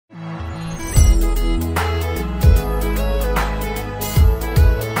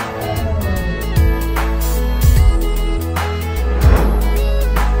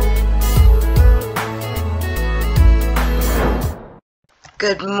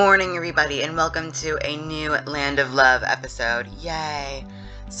Good morning, everybody, and welcome to a new Land of Love episode. Yay!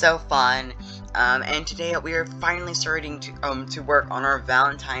 So fun. And today we are finally starting to work on our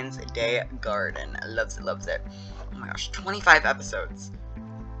Valentine's Day garden. Loves it, loves it. Oh my gosh, 25 episodes.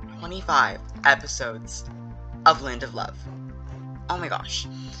 25 episodes of Land of Love. Oh my gosh.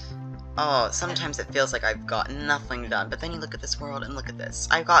 Oh, sometimes it feels like I've got nothing done, but then you look at this world and look at this.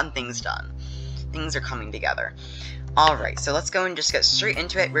 I've gotten things done. Things are coming together. Alright, so let's go and just get straight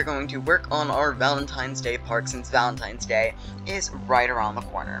into it. We're going to work on our Valentine's Day park since Valentine's Day is right around the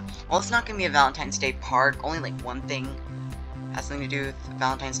corner. Well, it's not going to be a Valentine's Day park. Only like one thing has something to do with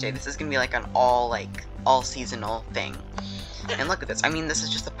Valentine's Day. This is going to be like an all seasonal thing. And look at this. I mean, this is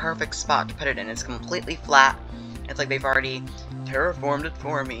just the perfect spot to put it in. It's completely flat. It's like they've already terraformed it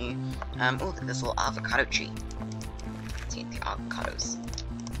for me. Oh, look at this little avocado tree. Let's eat the avocados.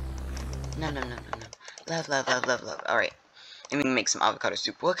 No. Love. Alright. And we can make some avocado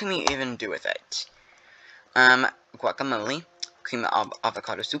soup. What can we even do with it? Guacamole, cream of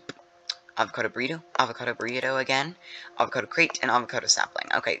avocado soup, avocado burrito again, avocado crate, and avocado sapling.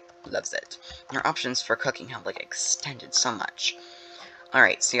 Okay, loves it. And our options for cooking have, like, extended so much.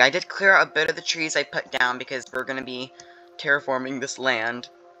 Alright, so I did clear out a bit of the trees I put down because we're gonna be terraforming this land.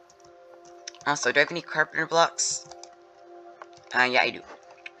 Also, do I have any carpenter blocks? Yeah, I do.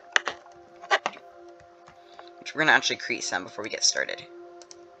 We're gonna actually create some before we get started.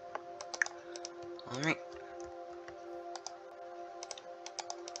 Alright.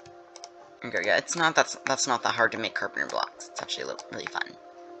 Okay, yeah, it's not that's not that hard to make carpenter blocks. It's actually really fun.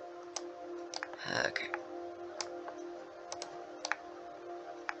 Okay.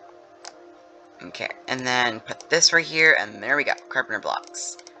 Okay, and then put this right here, and there we go, carpenter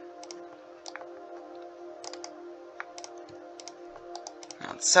blocks.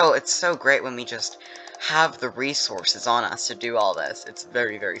 It's so great when we just have the resources on us to do all this. It's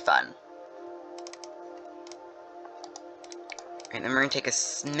very, very fun. And then we're going to take a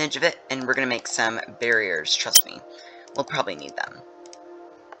smidge of it, and we're going to make some barriers. Trust me. We'll probably need them.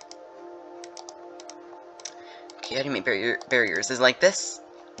 Okay, how do you make barriers? Is it like this?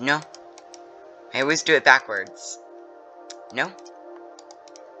 No. I always do it backwards. No.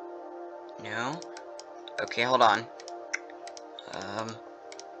 No. Okay, hold on.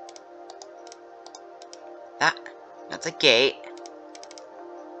 That's a gate.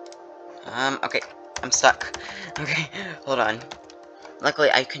 Okay, I'm stuck. Okay, hold on.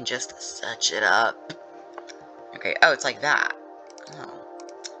 Luckily, I can just touch it up. Okay, oh, it's like that. Oh.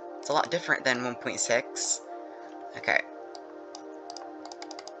 It's a lot different than 1.6. Okay.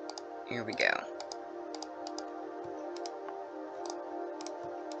 Here we go.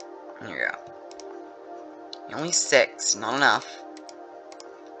 There you go. Only 6, not enough.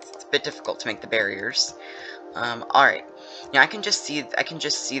 It's a bit difficult to make the barriers. Alright. Yeah, I can just see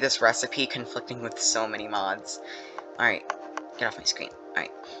this recipe conflicting with so many mods. Alright. Get off my screen.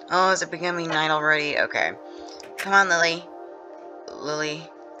 Alright. Oh, is it becoming night already? Okay. Come on, Lily. Lily.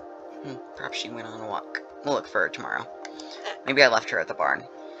 Perhaps she went on a walk. We'll look for her tomorrow. Maybe I left her at the barn.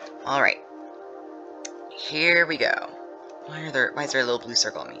 Alright. Here we go. Why is there a little blue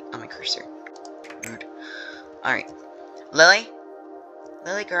circle on my cursor? Rude. Alright. Lily?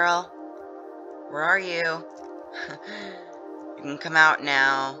 Lily girl. Where are you? You can come out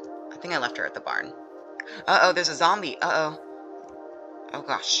now. I think I left her at the barn. Uh-oh, there's a zombie. Uh-oh. Oh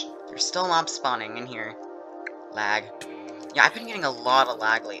gosh. There's still mobs spawning in here. Lag. Yeah, I've been getting a lot of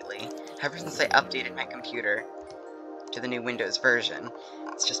lag lately. Ever since I updated my computer to the new Windows version.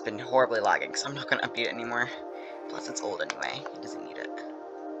 It's just been horribly lagging, so I'm not going to update it anymore. Plus, it's old anyway. It doesn't need it.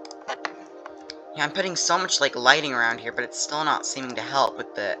 Yeah, I'm putting so much, like, lighting around here, but it's still not seeming to help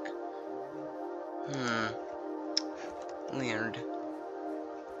with the... Weird.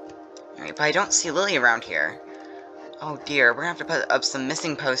 Alright, but I don't see Lily around here. Oh dear, we're gonna have to put up some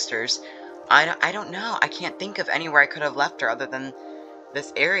missing posters. I don't know. I can't think of anywhere I could have left her other than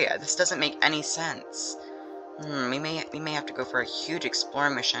this area. This doesn't make any sense. We may have to go for a huge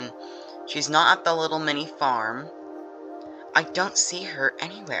exploring mission. She's not at the little mini farm. I don't see her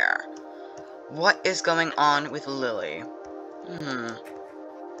anywhere. What is going on with Lily?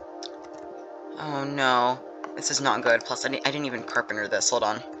 Oh no. This is not good. Plus, I didn't even carpenter this. Hold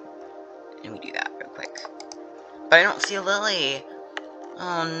on. Let me do that real quick. But I don't see Lily.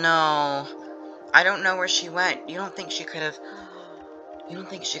 Oh no. I don't know where she went. You don't think she could have... You don't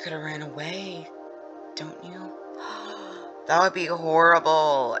think she could have ran away? Don't you? That would be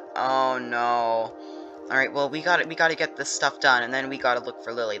horrible. Oh no. Alright, well, we gotta get this stuff done, and then we gotta look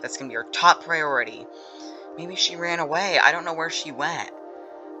for Lily. That's gonna be our top priority. Maybe she ran away. I don't know where she went.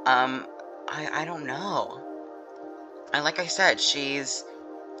 I don't know. And like I said, she's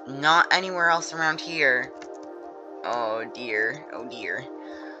Not anywhere else around here. Oh dear, oh dear.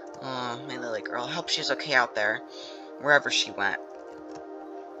 Oh, my Lily girl. I hope she's okay out there, wherever she went.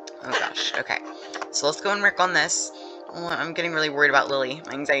 Oh gosh, okay. So let's go and work on this. Oh, I'm getting really worried about Lily.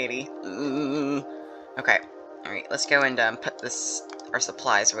 My anxiety. Ooh. Okay, alright, let's go and put our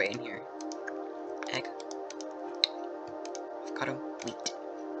supplies right in here. Egg. Avocado. Wheat.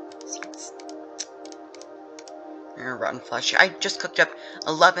 Seeds. Rotten flesh. I just cooked up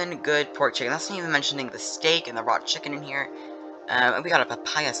 11 good pork chicken. That's not even mentioning the steak and the raw chicken in here. We got a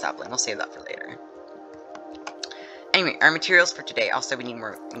papaya sapling. We'll save that for later. Anyway, our materials for today. Also, we need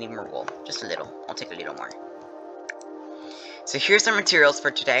more wool. Just a little. I'll take a little more. So here's our materials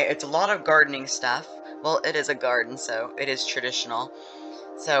for today. It's a lot of gardening stuff. Well, it is a garden, so it is traditional.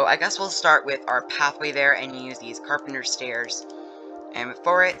 So I guess we'll start with our pathway there and use these carpenter stairs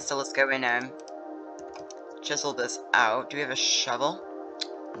for it. So let's go in and chisel this out. Do we have a shovel?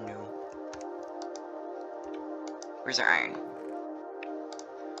 No. Where's our iron?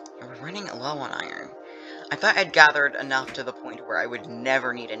 We're running low on iron. I thought I'd gathered enough to the point where I would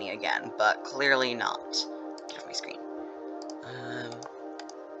never need any again, but clearly not. Get off my screen.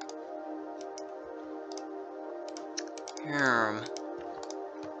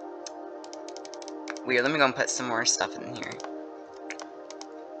 Weird, let me go and put some more stuff in here.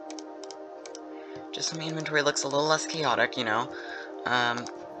 Just so my inventory looks a little less chaotic, you know. Oh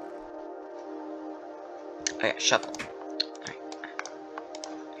yeah, shovel.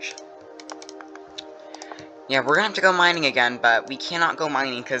 Yeah, we're gonna have to go mining again, but we cannot go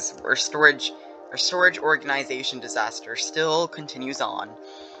mining because our storage organization disaster still continues on.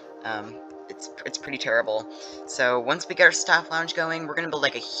 It's pretty terrible. So once we get our staff lounge going, we're gonna build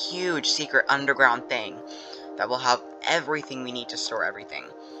like a huge secret underground thing that will have everything we need to store everything.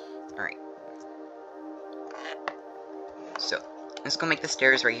 Alright. So let's go make the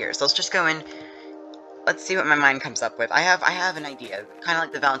stairs right here. So let's just go in. Let's see what my mind comes up with. I have an idea. Kinda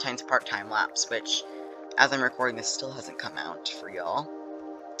like the Valentine's part-time lapse, which as I'm recording this still hasn't come out for y'all.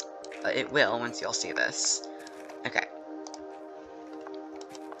 But it will once y'all see this. Okay.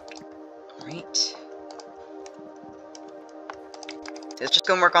 Alright. Let's just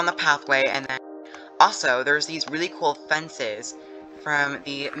go and work on the pathway, and then also there's these really cool fences from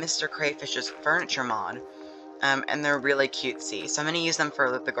the Mr. Crayfish's furniture mod. And they're really cutesy. So I'm gonna use them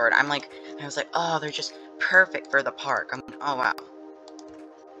for the garden. I was like, oh, they're just perfect for the park. Oh wow.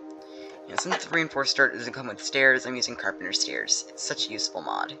 Since the reinforced dirt doesn't come with stairs, I'm using carpenter stairs. It's such a useful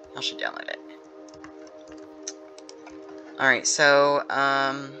mod. I should download it. Alright, so,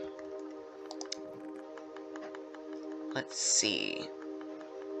 let's see.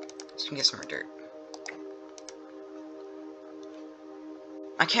 Let's get some more dirt.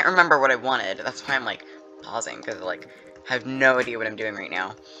 I can't remember what I wanted. That's why I'm, pausing, because, I have no idea what I'm doing right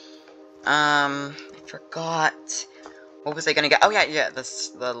now. I forgot. What was I gonna get? Oh, yeah,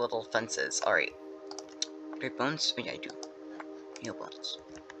 the little fences. Alright. Do I have bones? Oh, yeah, I do. No bones.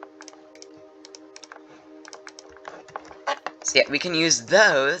 So, yeah, we can use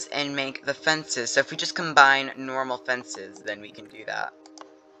those and make the fences. So, if we just combine normal fences, then we can do that.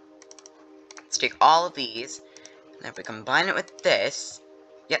 Let's take all of these, and if we combine it with this,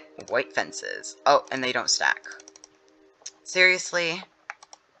 yep, white fences. Oh, and they don't stack. Seriously?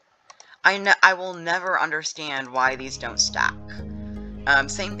 I will never understand why these don't stack.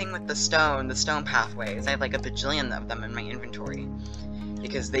 Same thing with the stone pathways. I have a bajillion of them in my inventory.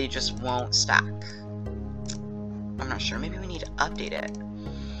 Because they just won't stack. I'm not sure, maybe we need to update it.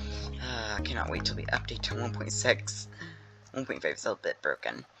 I cannot wait till we update to 1.6. 1.5 is a bit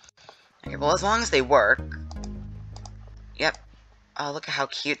broken. Okay, well as long as they work. Yep. Oh, look at how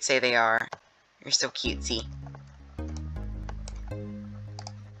cutesy they are. You're so cutesy.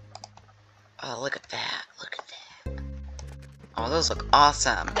 Oh, look at that. Look at that. Oh, those look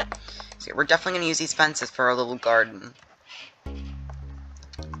awesome. So we're definitely going to use these fences for our little garden.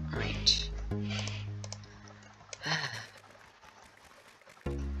 Alright.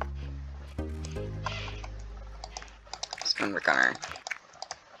 Just going to work on our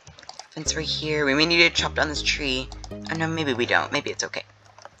fence right here. We may need to chop down this tree. Oh, no, maybe we don't. Maybe it's okay.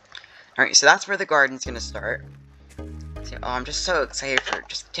 Alright, so that's where the garden's going to start. So, oh, I'm just so excited for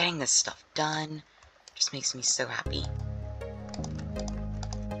just getting this stuff done. Just makes me so happy.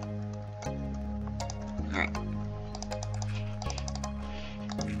 Alright.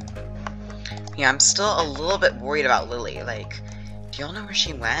 Yeah, I'm still a little bit worried about Lily. Do y'all know where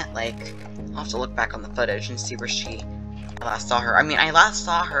she went? I'll have to look back on the footage and see where I last saw her. I mean, I last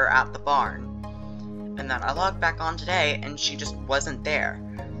saw her at the barn. And then I logged back on today, and she just wasn't there.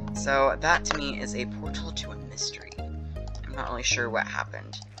 So, that to me is a portal to a mystery. I'm not really sure what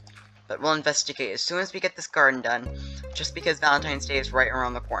happened. But we'll investigate as soon as we get this garden done, just because Valentine's Day is right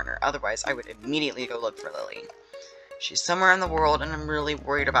around the corner. Otherwise, I would immediately go look for Lily. She's somewhere in the world, and I'm really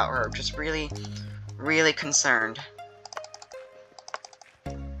worried about her. Just really, really concerned.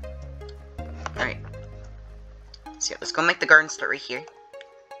 Alright. So yeah, let's go make the garden start right here.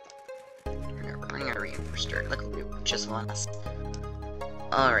 We're running out of reinforced dirt. Look at the chisel on us.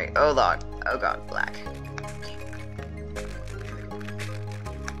 Alright, oh log. Oh god, black.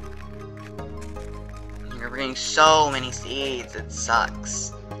 We're getting so many seeds, it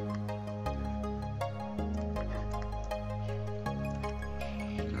sucks.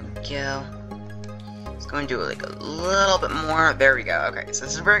 There we go. Let's go and do like a little bit more. There we go. Okay, so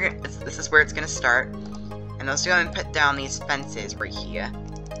this is where it's gonna start. And let's go and put down these fences right here.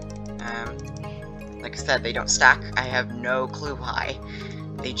 Like I said, they don't stack. I have no clue why.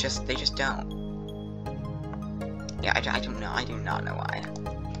 They just don't. Yeah, I don't know. I do not know why.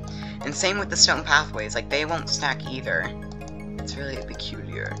 And same with the stone pathways, like, they won't stack either. It's really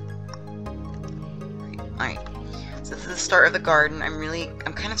peculiar. Alright, so this is the start of the garden.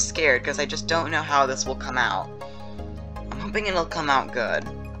 I'm kind of scared, because I just don't know how this will come out. I'm hoping it'll come out good.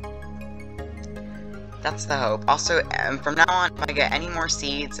 That's the hope. Also, from now on, if I get any more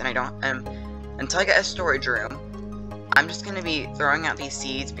seeds, and I don't, until I get a storage room, I'm just going to be throwing out these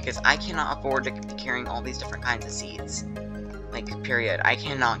seeds, because I cannot afford to be carrying all these different kinds of seeds. Like, period. I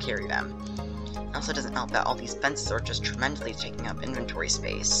cannot carry them. It also doesn't help that all these fences are just tremendously taking up inventory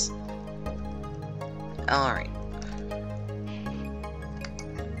space. Alright.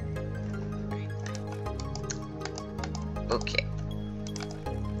 Okay.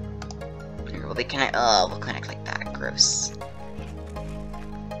 Here, well, they connect. Oh, they'll connect like that. Gross.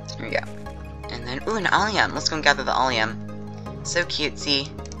 Here we go. And then, ooh, an allium. Let's go and gather the allium. So cutesy.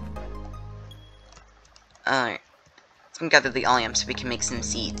 Alright. Let's gather the allium so we can make some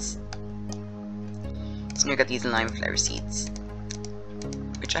seeds. So we got these lime flower seeds,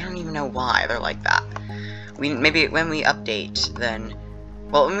 which I don't even know why they're like that. Maybe when we update, then,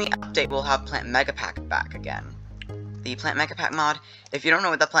 well, when we update, we'll have Plant Mega Pack back again. The Plant Mega Pack mod. If you don't know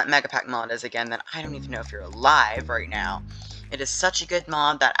what the Plant Mega Pack mod is again, then I don't even know if you're alive right now. It is such a good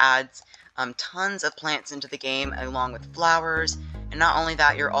mod that adds tons of plants into the game along with flowers, and not only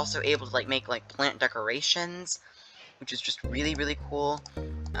that, you're also able to make plant decorations, which is just really, really cool.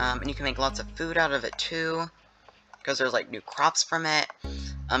 And you can make lots of food out of it too, because there's new crops from it.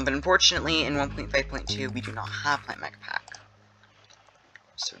 But unfortunately, in 1.5.2, we do not have Plant Mega Pack.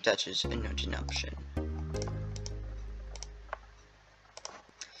 So that is not an option.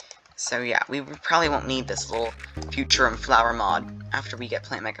 So yeah, we probably won't need this little future and flower mod after we get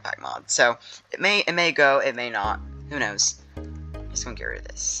Plant Mega Pack mod. So it may go, it may not. Who knows? I'm just gonna get rid of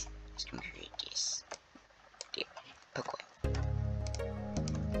this. Poke away.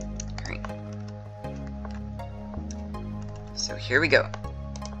 Alright. So here we go.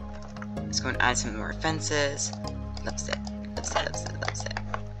 Let's go and add some more fences. Loves it. Loves it, loves it, loves it.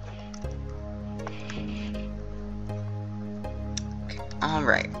 Okay.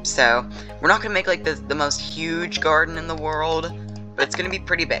 Alright, so we're not gonna make the most huge garden in the world, but it's gonna be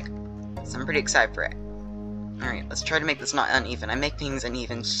pretty big. So I'm pretty excited for it. Alright, let's try to make this not uneven. I make things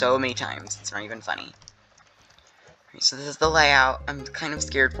uneven so many times, it's not even funny. So this is the layout. I'm kind of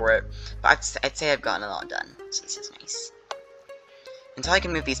scared for it, but I'd say I've gotten it all done, so this is nice. Until I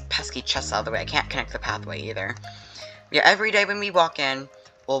can move these pesky chests out of the way, I can't connect the pathway either. Yeah, every day when we walk in,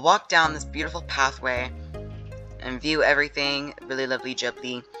 we'll walk down this beautiful pathway and view everything really lovely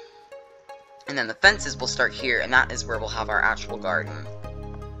jubbly. And then the fences will start here, and that is where we'll have our actual garden.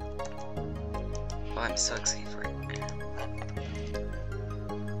 Oh, I'm so excited for it.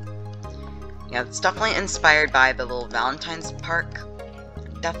 Yeah, it's definitely inspired by the little Valentine's Park.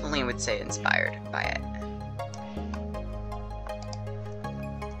 Definitely would say inspired by it.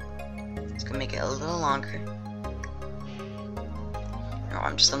 Let's go make it a little longer. Oh,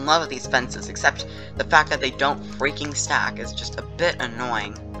 I'm just in love with these fences, except the fact that they don't freaking stack is just a bit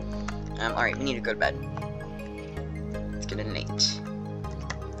annoying. Alright, we need to go to bed. Let's get an 8.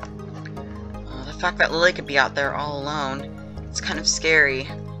 The fact that Lily could be out there all alone, it's kind of scary.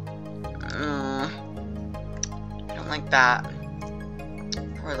 I don't like that.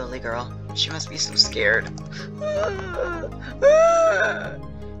 Poor Lily girl. She must be so scared.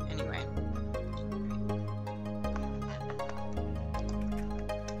 Anyway.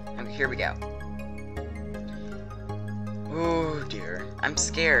 Okay, here we go. Oh dear. I'm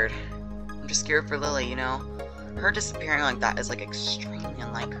scared. I'm just scared for Lily, you know? Her disappearing like that is extremely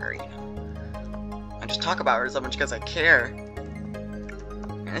unlike her, you know? I just talk about her so much because I care.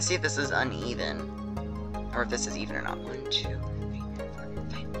 I'm gonna see if this is uneven. or if this is even or not. 1, 2, 3, 4,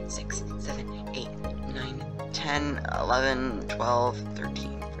 5, 6, 7, 8, 9, 10, 11, 12,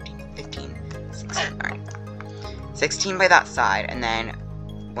 13, 14, 15, 16. Alright. 16 by that side, and then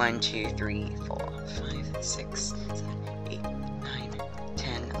 1, 2, 3, 4, 5, 6, 7, 8, 9,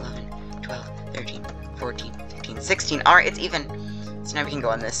 10, 11, 12, 13, 14, 15, 16. Alright, it's even. So now we can go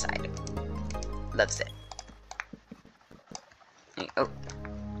on this side. Loves it. Oh.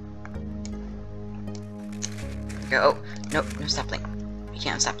 Go. Oh, nope, no sapling. We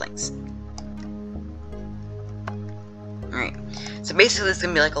can't have saplings. Alright. So basically this is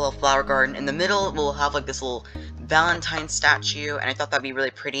gonna be like a little flower garden. In the middle we'll have like this little Valentine statue, and I thought that'd be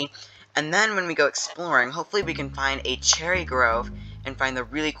really pretty. And then when we go exploring, hopefully we can find a cherry grove and find the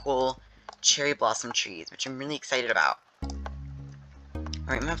really cool cherry blossom trees, which I'm really excited about. Alright,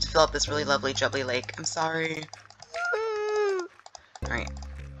 I'm gonna have to fill up this really lovely jubbly lake. I'm sorry. Alright.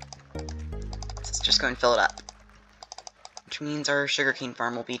 Let's just go and fill it up. Which means our sugarcane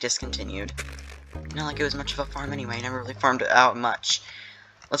farm will be discontinued. Not like it was much of a farm anyway. I never really farmed it out much.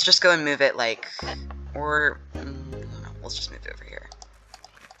 Let's just go and move it, like... Or... let's just move it over here.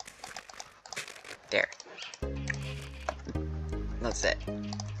 There. That's it.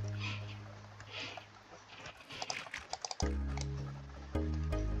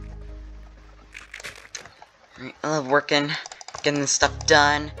 Alright, I love working, getting this stuff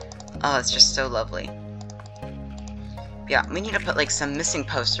done. Oh, it's just so lovely. Yeah, we need to put, like, some missing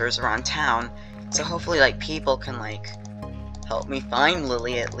posters around town, so hopefully, like, people can, like, help me find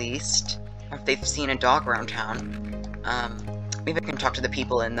Lily, at least. Or if they've seen a dog around town. Maybe I can talk to the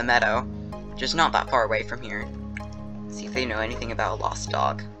people in the meadow, which is not that far away from here. See if they know anything about a lost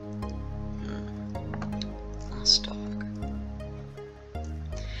dog. Lost dog.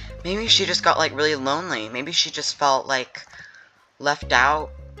 Maybe she just got, like, really lonely. Maybe she just felt, like, left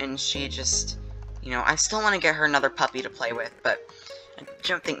out, and she just, you know, I still want to get her another puppy to play with, but I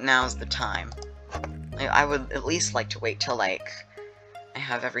don't think now's the time. Like, I would at least like to wait till, like, I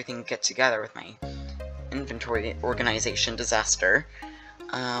have everything get together with my inventory organization disaster.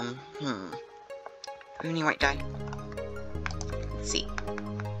 We need white dye. Let's see.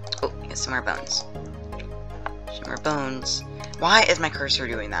 Oh, we got some more bones. Some more bones. Why is my cursor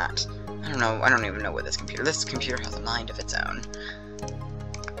doing that? I don't know. I don't even know what this computer has a mind of its own.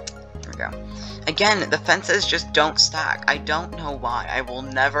 Here we go. Again, the fences just don't stack. I don't know why. I will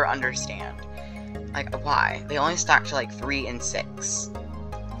never understand. Like, why? They only stack to, like, 3 and 6.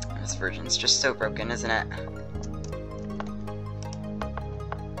 This version's just so broken, isn't it?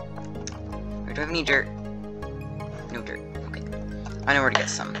 Or do I have any dirt? No dirt. Okay. I know where to get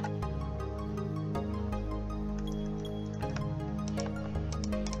some.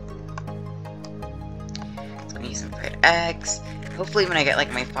 Some fried eggs. Hopefully when I get,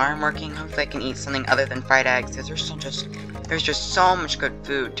 like, my farm working, hopefully I can eat something other than fried eggs, because there's just so much good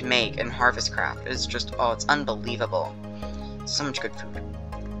food to make in Harvestcraft. It's just, oh, it's unbelievable. So much good food.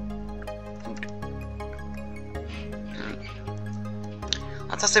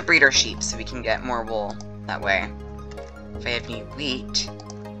 Let's also breed our sheep so we can get more wool that way. If I have any wheat.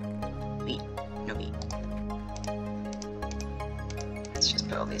 No wheat. Let's just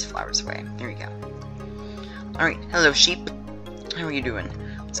put all these flowers away. There we go. Alright, hello sheep. How are you doing?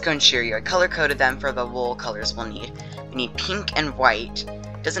 Let's go and shear you. I color-coded them for the wool colors we'll need. We need pink and white.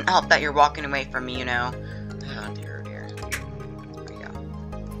 Doesn't help that you're walking away from me, you know. Oh dear, dear. There we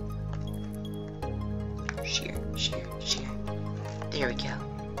go. Shear, shear, shear. There we go.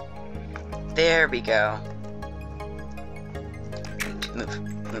 There we go.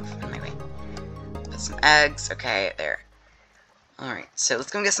 Move on my way. Put some eggs. Okay, there. Alright, so let's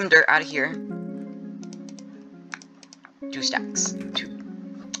go get some dirt out of here. 2 stacks. 2.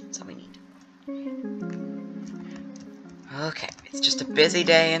 That's all we need. Okay, it's just a busy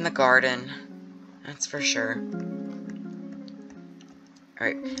day in the garden. That's for sure.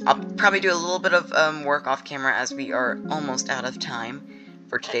 Alright, I'll probably do a little bit of work off camera as we are almost out of time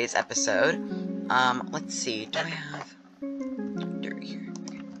for today's episode. Let's see. Do I have dirt here?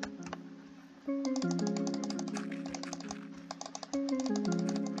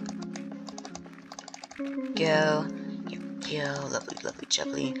 Okay. Go. Yo, lovely, lovely,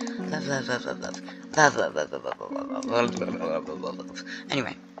 jubbly. Love, love, love, love, love. Love, love, love, love, love, love, love, love, love, love, love, love.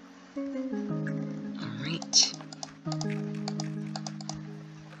 Anyway. Alright.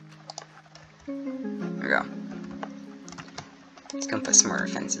 There we go. Let's go and put some more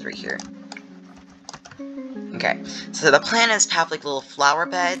fences right here. Okay. So the plan is to have, like, little flower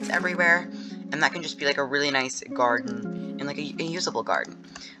beds everywhere. And that can just be, like, a really nice garden. And, like, a usable garden.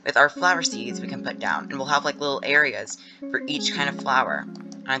 With our flower seeds we can put down. And we'll have, like, little areas for each kind of flower.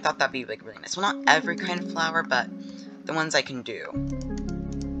 And I thought that'd be like really nice. Well, not every kind of flower, but the ones I can do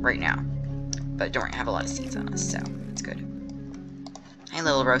right now. But don't worry, I have a lot of seeds on us, so it's good. Hi,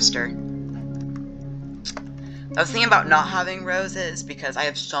 little roaster. I was thinking about not having roses because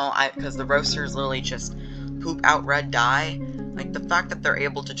because the roasters literally just poop out red dye. Like, the fact that they're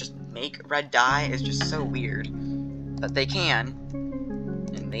able to just make red dye is just so weird. But they can,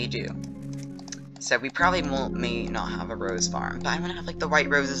 and they do. So we probably may not have a rose farm, but I'm gonna have like the white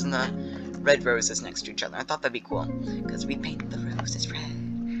roses and the red roses next to each other. I thought that'd be cool, because we paint the roses red.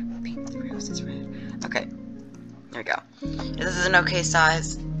 We paint the roses red. Okay, there we go. This is an okay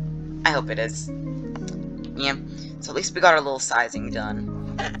size. I hope it is. Yeah, so at least we got our little sizing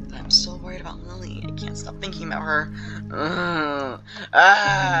done. But I'm so worried about Lily. I can't stop thinking about her.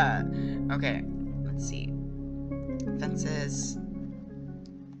 Okay, let's see. Fences.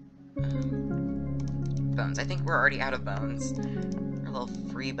 Bones. I think we're already out of bones. Our little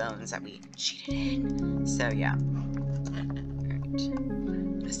free bones that we cheated in. So, yeah.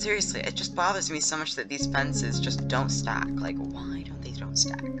 Alright. Seriously, it just bothers me so much that these fences just don't stack. Like, why don't they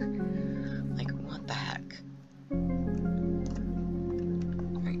stack? Like, what the heck?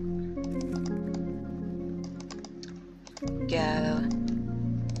 Alright. Go.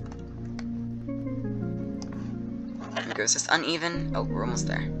 There goes this uneven. Oh, we're almost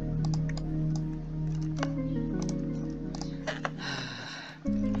there.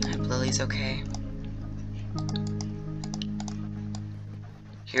 Lily's okay.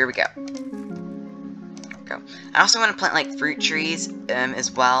 Here we go. I also want to plant like fruit trees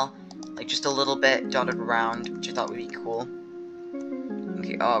as well, like just a little bit dotted around, which I thought would be cool.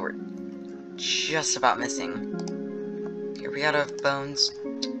 Okay, oh, we're just about missing. Here we out of bones.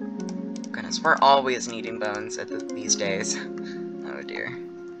 Goodness, we're always needing bones these days. Oh dear.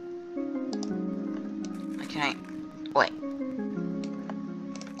 Why can't I? Wait.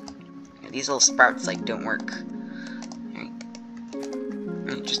 These little sprouts, like, don't work. Alright.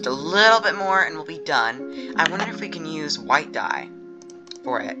 Just a little bit more and we'll be done. I wonder if we can use white dye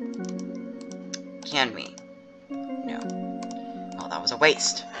for it. Can we? No. Oh, that was a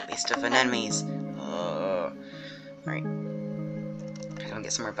waste. Waste of anemones. Alright. I'm gonna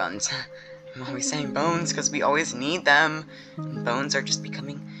get some more bones. I'm always saying bones because we always need them. And bones are just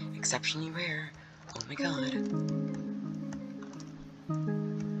becoming exceptionally rare. Oh my god.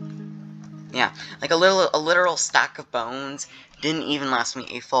 Yeah, like a literal stack of bones didn't even last me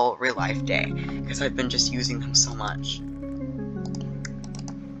a full real-life day, because I've been just using them so much.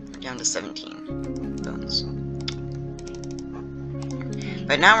 We're down to 17 bones.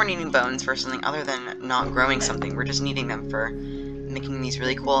 But now we're needing bones for something other than not growing something. We're just needing them for making these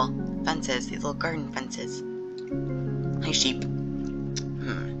really cool fences, these little garden fences. Hi, sheep.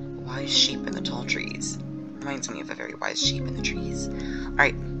 Wise sheep in the tall trees. Reminds me of a very wise sheep in the trees.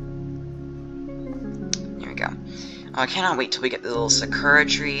 Alright. Go. I cannot wait till we get the little sakura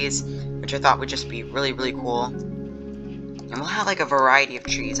trees, which I thought would just be really, really cool. And we'll have like a variety of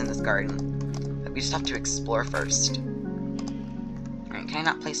trees in this garden, but we just have to explore first. Alright, can I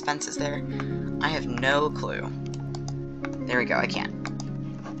not place fences there? I have no clue. There we go, I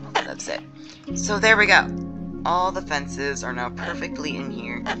can't. That's it. So there we go. All the fences are now perfectly in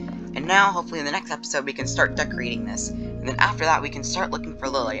here. And now, hopefully in the next episode, we can start decorating this. And then after that, we can start looking for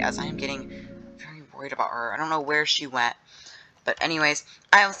Lily, as I am getting worried about her. I don't know where she went. But anyways,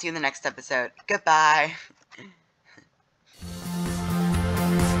 I will see you in the next episode. Goodbye.